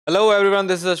Hello everyone,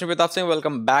 this is Ashmit Singh.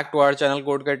 Welcome back to our channel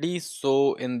Code Cutty.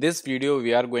 So in this video,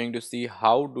 we are going to see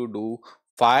how to do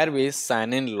Firebase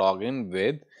sign-in login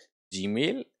with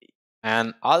Gmail,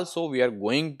 and also we are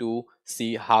going to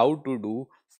see how to do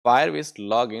Firebase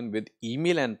login with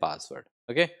email and password.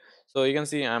 Okay, so you can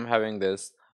see I'm having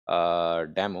this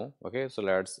demo. Okay, so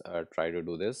let's try to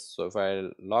do this. So if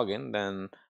I log in, then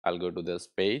I'll go to this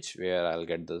page where I'll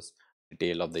get this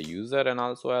detail of the user, and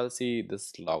also I'll see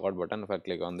this logout button if I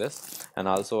click on this, and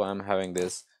also I'm having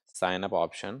this sign up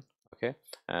option. Okay,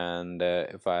 and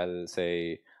if I'll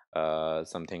say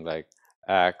something like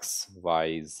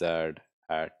xyz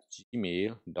at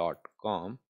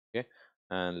gmail.com. Okay,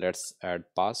 and let's add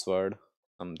password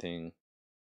something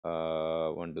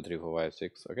 12345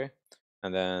 6. Okay,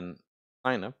 and then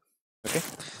sign up. Okay,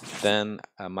 then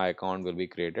my account will be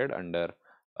created under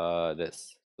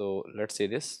this. So let's see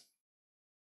this.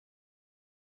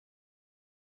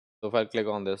 So if I click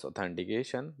on this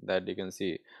authentication, that you can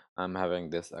see I'm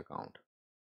having this account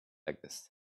like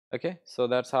this. Okay, so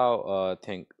that's how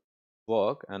things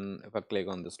work. And if I click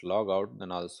on this logout,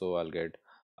 then also I'll get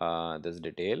this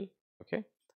detail. Okay,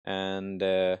 and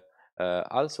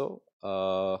also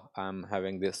I'm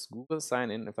having this Google sign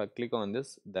in. If I click on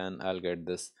this, then I'll get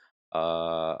this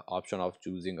option of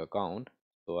choosing account.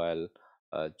 So I'll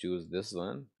choose this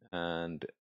one, and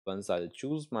once I'll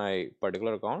choose my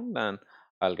particular account, then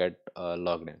I'll get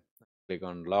logged in. Click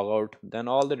on logout, then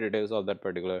all the details of that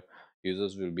particular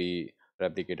users will be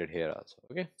replicated here also.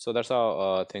 Okay, so that's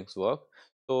how things work.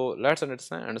 So let's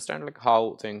understand like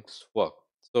how things work.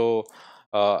 So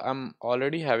I'm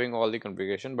already having all the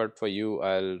configuration, but for you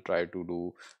I'll try to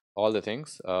do all the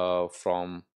things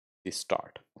from the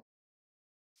start.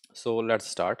 So let's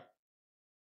start.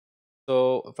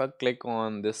 So if I click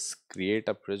on this create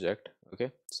a project,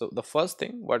 okay, so the first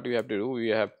thing what you have to do,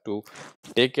 you have to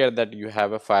take care that you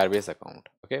have a Firebase account.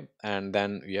 Okay, and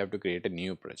then you have to create a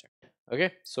new project.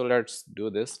 Okay, so let's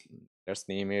do this. Let's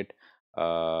name it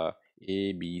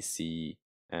ABC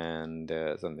and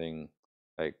something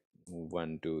like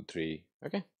 1 2 3.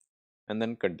 Okay, and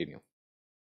then continue,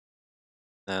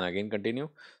 and again continue.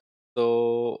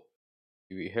 So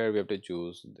here we have to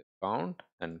choose the account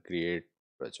and create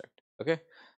project. Okay,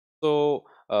 so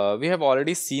we have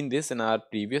already seen this in our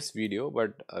previous video,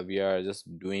 but we are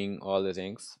just doing all the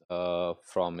things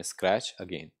from scratch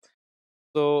again.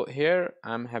 So here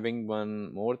I'm having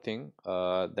one more thing,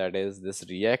 that is this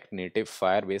React Native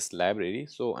Firebase library.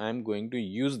 So I'm going to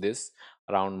use this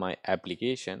around my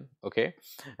application. Okay,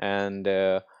 and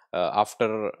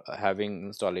after having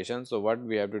installation, so what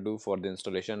we have to do for the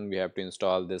installation, we have to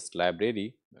install this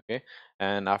library. Okay,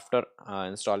 and after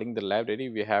installing the library,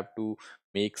 we have to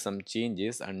make some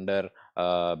changes under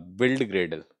build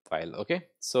gradle file. Okay,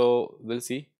 so we'll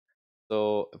see.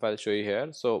 So if I'll show you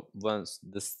here, so once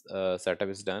this setup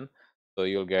is done, so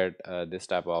you'll get this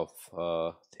type of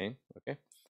thing. Okay,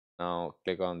 now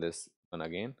click on this one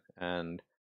again and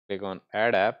click on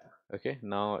add app. Okay,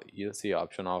 now you'll see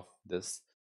option of this.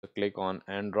 So click on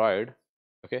Android.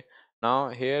 Okay, now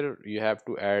here you have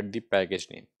to add the package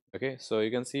name. Okay, so you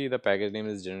can see the package name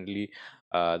is generally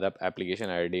the application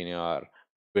ID in your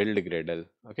build gradle.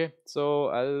 Okay, so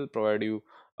I'll provide you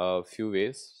a few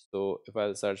ways. So if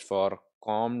I'll search for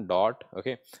com dot,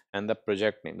 okay, and the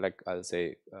project name, like I'll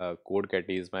say code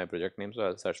Catty is my project name, so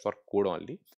I'll search for code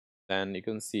only. Then you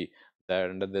can see that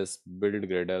under this build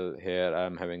gradle here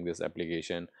I'm having this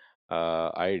application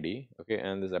ID. Okay,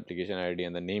 and this application ID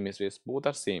and the namespace both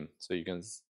are same, so you can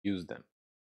use them.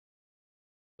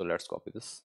 So let's copy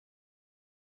this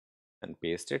and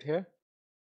paste it here.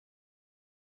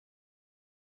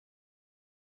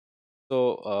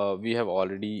 So we have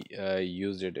already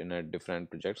used it in a different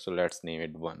project, so let's name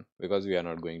it 1 because we are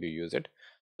not going to use it.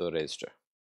 So register.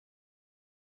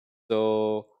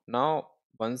 So now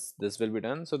once this will be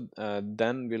done, so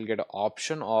then we'll get an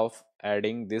option of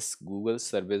adding this Google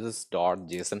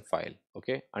services.json file,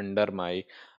 okay, under my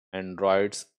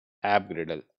Android's app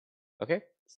gradle. Okay,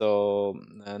 so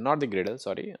not the gradle,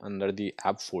 sorry, under the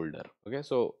app folder. Okay,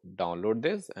 so download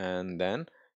this and then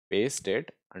paste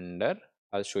it under,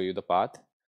 I'll show you the path.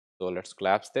 So let's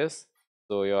collapse this.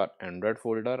 So your Android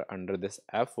folder, under this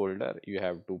app folder, you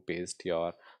have to paste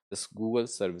your this Google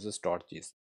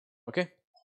services.json. Okay,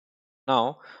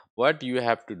 now what you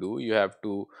have to do, you have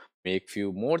to make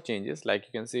few more changes. Like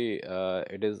you can see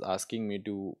it is asking me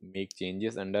to make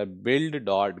changes under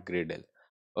build.gradle.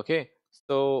 Okay,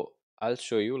 so I'll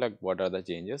show you like what are the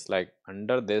changes. Like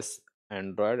under this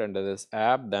Android, under this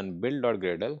app, then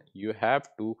build.gradle, you have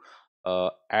to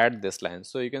add this line.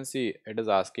 So you can see it is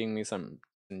asking me some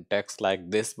syntax like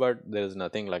this, but there is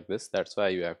nothing like this. That's why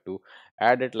you have to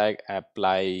add it like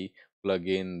apply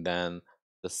plugin, then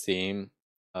the same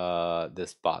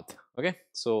this path. Okay,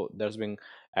 so that's being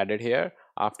added here.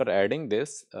 After adding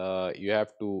this, you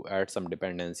have to add some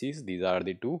dependencies. These are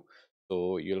the two,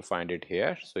 so you'll find it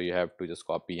here. So you have to just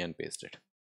copy and paste it.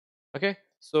 Okay,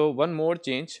 so one more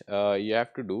change you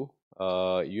have to do,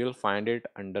 you'll find it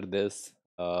under this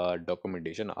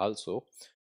documentation also.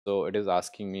 So it is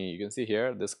asking me, you can see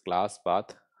here this class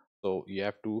path. So you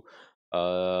have to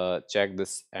check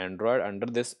this Android under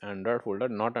this Android folder,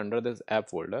 not under this app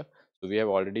folder. So we have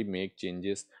already made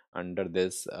changes under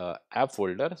this app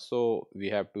folder, so we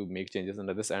have to make changes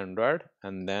under this Android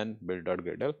and then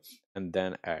build.gradle and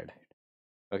then add.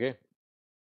 Okay,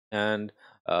 and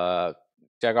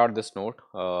check out this note,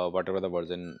 whatever the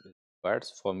version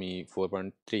requires. For me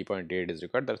 4.3.8 is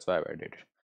required, that's why I've added it.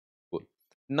 Cool.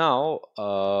 Now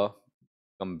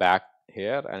come back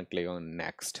here and click on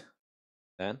next,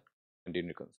 then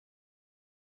continue.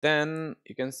 Then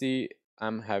you can see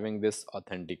I'm having this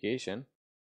authentication.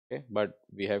 Okay, but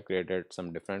we have created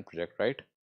some different project, right?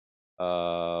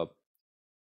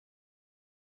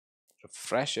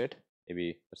 Refresh it,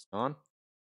 maybe it's gone.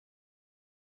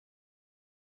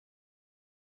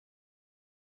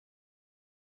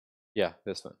 Yeah,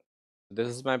 this one. This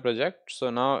is my project.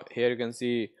 So now here you can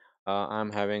see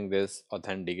I'm having this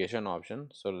authentication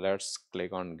option. So let's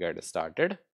click on get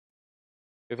started.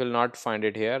 We will not find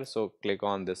it here, so click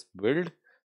on this build,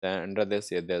 then under this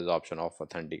here there's option of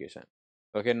authentication.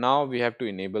 Okay, now we have to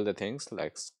enable the things,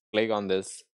 like click on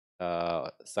this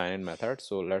sign in method.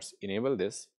 So let's enable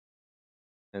this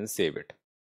and save it.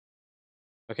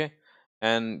 Okay,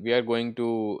 and we are going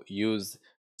to use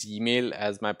Gmail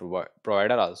as my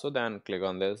provider also. Then click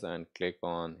on this and click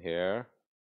on here.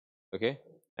 Okay,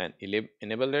 and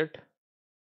enable it,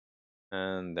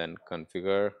 and then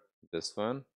configure this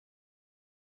one.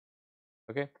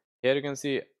 Okay, here you can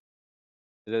see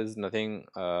there is nothing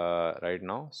right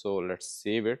now, so let's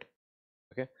save it.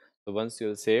 Okay, so once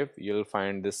you'll save, you'll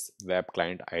find this web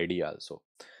client ID also.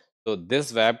 So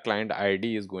this web client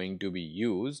ID is going to be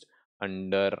used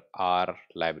under our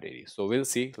library. So we'll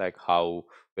see like how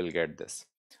we'll get this.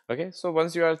 Okay, so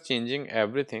once you are changing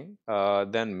everything,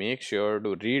 then make sure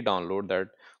to re-download that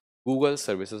Google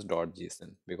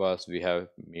services.json, because we have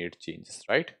made changes,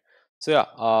 right? So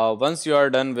yeah, once you are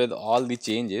done with all the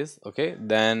changes, okay,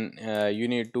 then you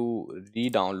need to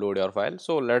re-download your file.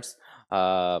 So let's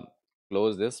uh,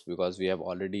 close this because we have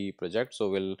already project, so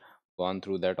we'll gone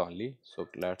through that only. So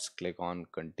let's click on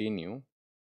continue.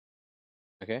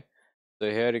 Okay,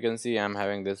 so here you can see I'm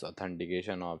having this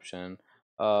authentication option.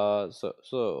 So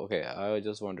okay, I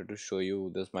just wanted to show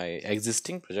you this my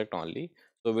existing project only,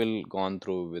 so we'll gone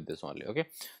through with this only. Okay,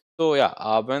 so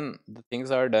yeah, when the things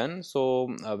are done, so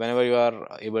whenever you are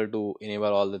able to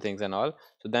enable all the things and all,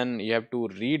 so then you have to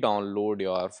re-download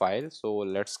your file. So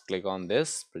let's click on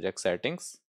this project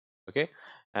settings. Okay,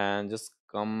 and just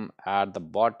come at the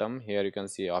bottom here, you can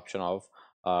see option of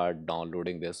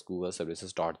downloading this Google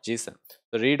services.json.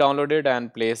 So re-download it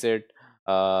and place it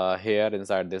here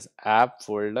inside this app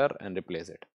folder and replace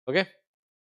it. Okay,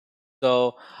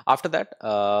 so after that,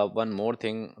 one more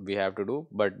thing we have to do,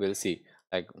 but we'll see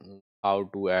like how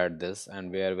to add this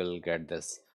and where we'll get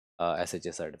this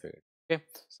SHA certificate. Okay,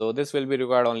 so this will be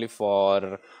required only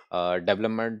for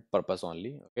development purpose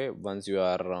only. Okay, once you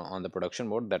are on the production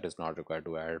mode, that is not required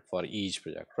to add for each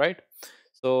project, right?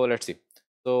 So let's see.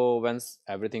 So once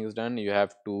everything is done, you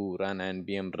have to run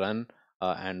npm run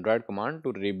android command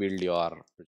to rebuild your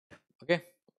project. Okay,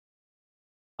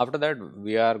 after that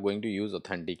we are going to use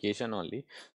authentication only.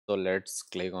 So let's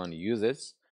click on usage,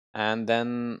 and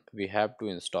then we have to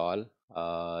install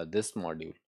this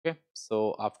module. Okay,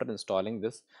 so after installing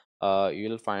this,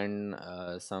 you'll find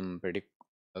some pretty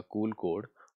cool code.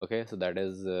 Okay, so that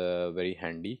is very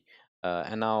handy,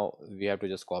 and now we have to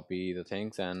just copy the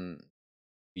things and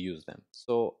use them.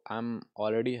 So I'm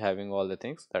already having all the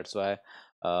things, that's why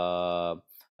uh,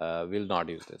 we'll not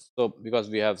use this. So because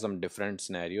we have some different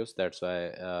scenarios, that's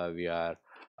why we are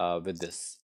with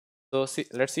this. So see,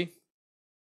 let's see.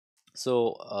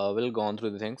 So we'll go on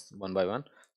through the things one by one.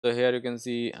 So here you can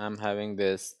see I'm having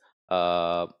this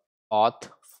auth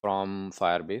from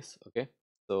Firebase. Okay,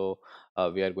 so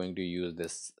we are going to use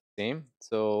this same.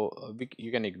 So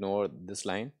you can ignore this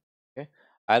line. Okay,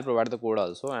 I'll provide the code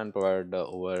also and provide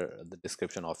over the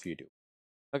description of YouTube.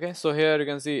 Okay, so here you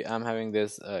can see I'm having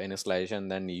this initialization,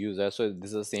 then user. So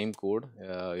this is the same code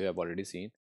you have already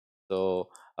seen. So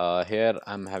here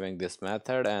I'm having this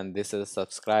method, and this is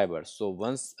subscriber. So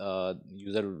once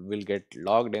user will get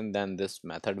logged in, then this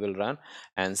method will run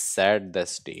and set the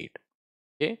state.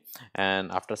 Okay,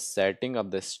 and after setting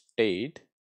up the state,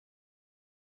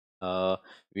 uh,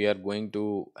 we are going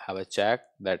to have a check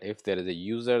that if there is a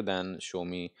user, then show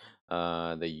me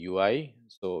the UI.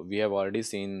 So we have already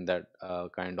seen that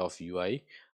kind of UI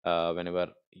whenever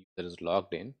user is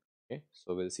logged in. Okay,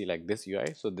 so we'll see like this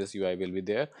UI. So this UI will be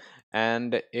there,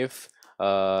 and if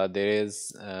there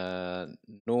is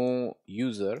no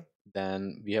user,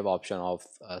 then we have option of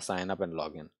sign up and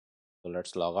login. So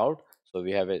let's log out. So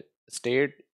we have a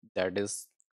state that is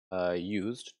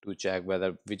used to check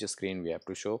whether which screen we have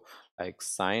to show, like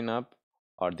sign up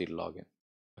or the login.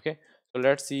 Okay, so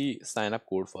let's see sign up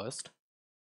code first.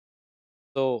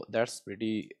 So that's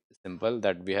pretty simple,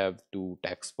 that we have two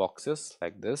text boxes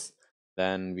like this.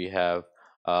 Then we have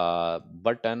a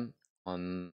button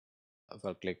on, if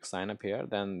I click sign up here,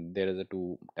 then there is a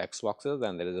two text boxes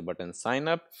and there is a button sign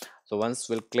up. So once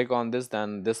we'll click on this,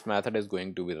 then this method is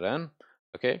going to be run.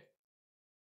 Okay,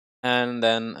 and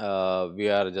then we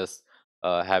are just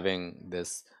having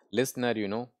this listener.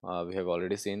 We have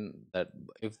already seen that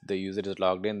if the user is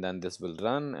logged in, then this will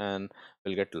run and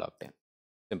will get logged in.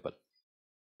 Simple.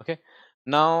 Okay,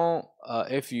 now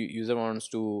if user wants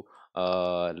to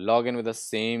log in with the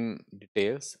same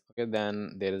details, okay,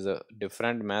 then there is a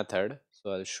different method.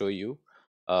 So I'll show you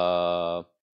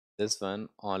this one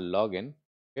on login.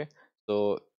 Okay,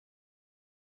 so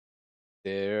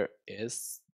there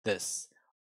is this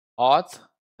auth,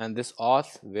 and this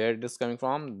auth, where it is coming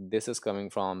from, this is coming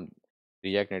from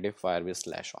React Native Firebase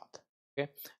 /auth.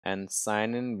 Okay, and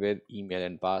sign in with email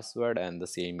and password, and the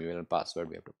same email and password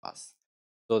we have to pass.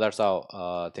 So that's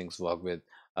how things work with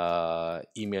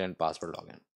email and password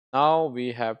login. Now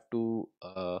we have to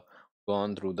go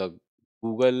on through the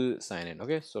Google sign in.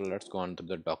 Okay, so let's go on to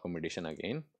the documentation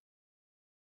again.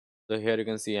 So here you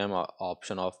can see I'm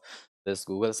option of this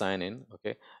Google sign in.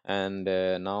 Okay, and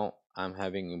now I'm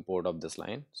having import of this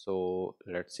line. So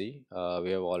let's see,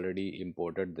 we have already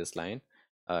imported this line.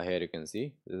 Here you can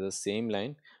see this is the same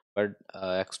line, but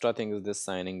extra thing is this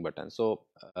signing button. So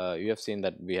you have seen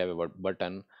that we have a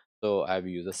button, so I've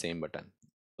used the same button,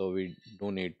 so we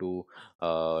don't need to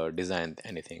design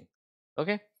anything.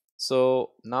 Okay,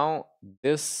 so now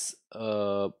this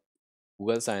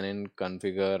Google sign in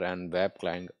configure and web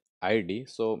client ID.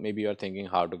 So maybe you're thinking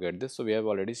how to get this. So we have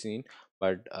already seen,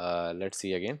 but let's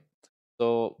see again.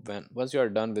 So once you are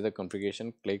done with the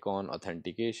configuration, click on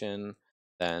authentication,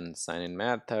 then sign in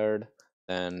method,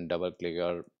 then double click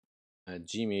your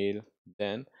Gmail.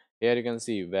 Then here you can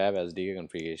see web SDK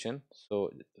configuration. So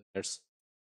let's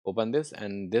open this,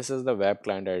 and this is the web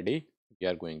client ID we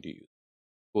are going to use.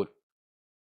 Cool.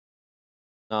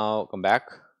 Now come back.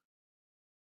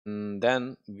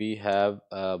 Then we have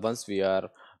once we are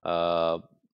uh,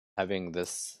 having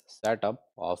this setup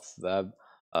of web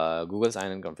Google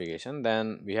sign-in configuration,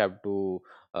 then we have to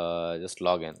just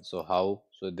log in. So how?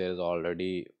 So there is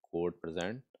already code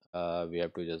present. We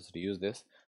have to just reuse this.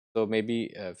 So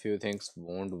maybe a few things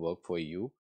won't work for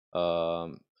you.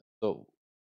 So you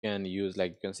can use,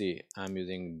 like you can see I'm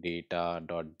using data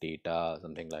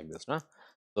something like this, nah?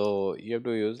 So you have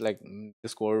to use like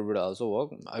this code would also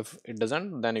work. If it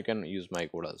doesn't, then you can use my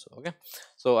code also. Okay,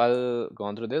 so I'll go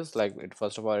on through this. Like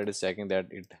first of all, it is checking that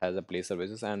it has a play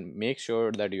services, and make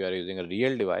sure that you are using a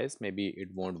real device. Maybe it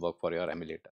won't work for your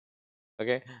emulator.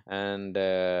 Okay, and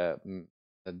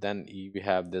then we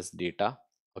have this data.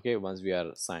 Okay, once we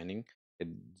are signing with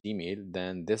Gmail,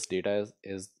 then this data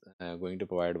is going to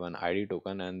provide one ID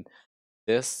token, and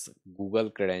this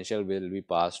Google credential will be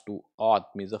passed to auth,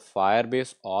 means a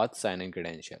Firebase auth sign-in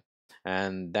credential,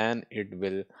 and then it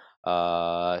will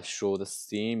show the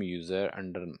same user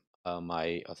under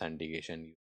my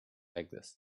authentication like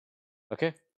this.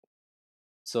 Okay,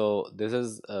 so this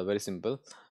is very simple.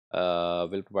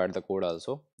 We'll provide the code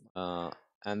also,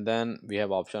 and then we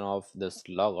have option of this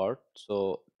logout.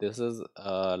 So this is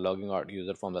logging out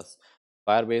user from the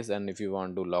Firebase, and if you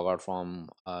want to log out from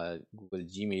Google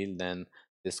Gmail, then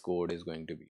this code is going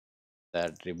to be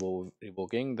that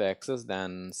revoking the access,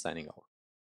 then signing out.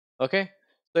 Okay,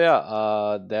 so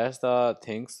yeah, that's the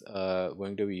things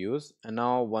going to be used. And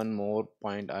now one more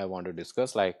point I want to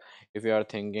discuss, like if you are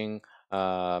thinking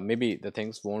maybe the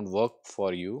things won't work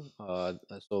for you,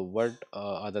 so what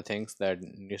are the things that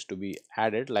needs to be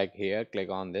added? Like here,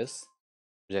 click on this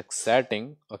project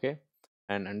setting. Okay,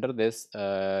 and under this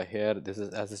here, this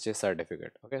is SSH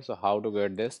certificate. Okay, so how to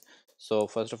get this? So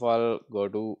first of all, go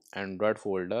to Android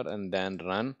folder and then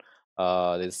run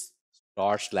this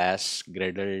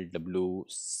 /gradle w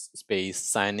space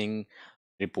signing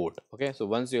report. Okay, so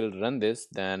once you'll run this,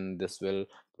 then this will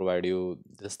provide you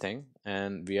this thing,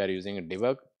 and we are using a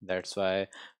debug. That's why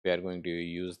we are going to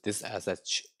use this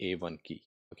SHA1 key.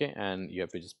 Okay, and you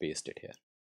have to just paste it here,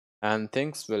 and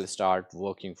things will start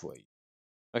working for you.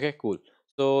 Okay, cool.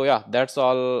 So yeah, that's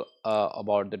all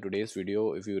about the today's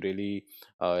video. If you really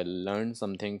learned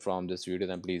something from this video,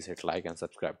 then please hit like and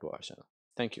subscribe to our channel.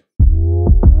 Thank you.